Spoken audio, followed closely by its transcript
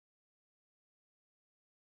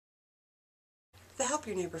The Help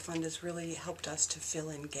Your Neighbor Fund has really helped us to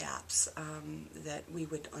fill in gaps that we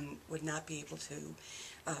would not be able to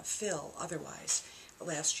fill otherwise.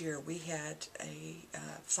 Last year we had a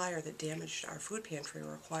fire that damaged our food pantry,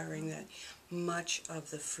 requiring that much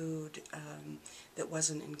of the food that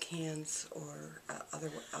wasn't in cans or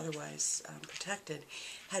otherwise protected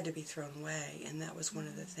had to be thrown away, and that was one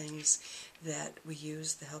of the things that we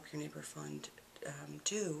used the Help Your Neighbor Fund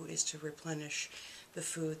do, is to replenish the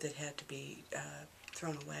food that had to be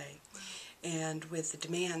thrown away. And with the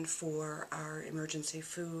demand for our emergency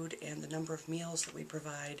food and the number of meals that we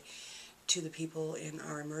provide to the people in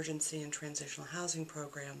our emergency and transitional housing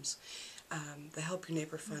programs, the Help Your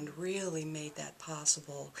Neighbor Fund really made that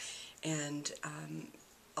possible and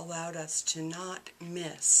allowed us to not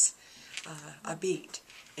miss a beat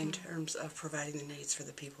in terms of providing the needs for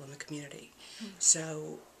the people in the community.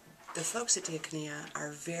 So the folks at Diakonia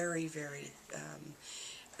are very, very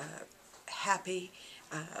happy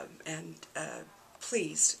and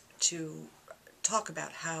pleased to talk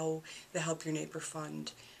about how the Help Your Neighbor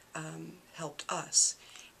Fund helped us.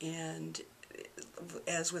 And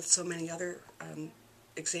as with so many other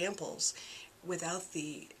examples, without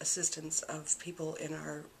the assistance of people in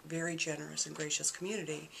our very generous and gracious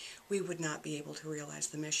community, we would not be able to realize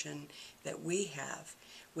the mission that we have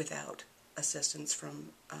without assistance from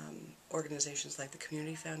organizations like the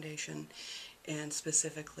Community Foundation and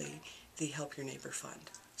specifically the Help Your Neighbor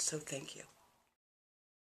Fund. So thank you.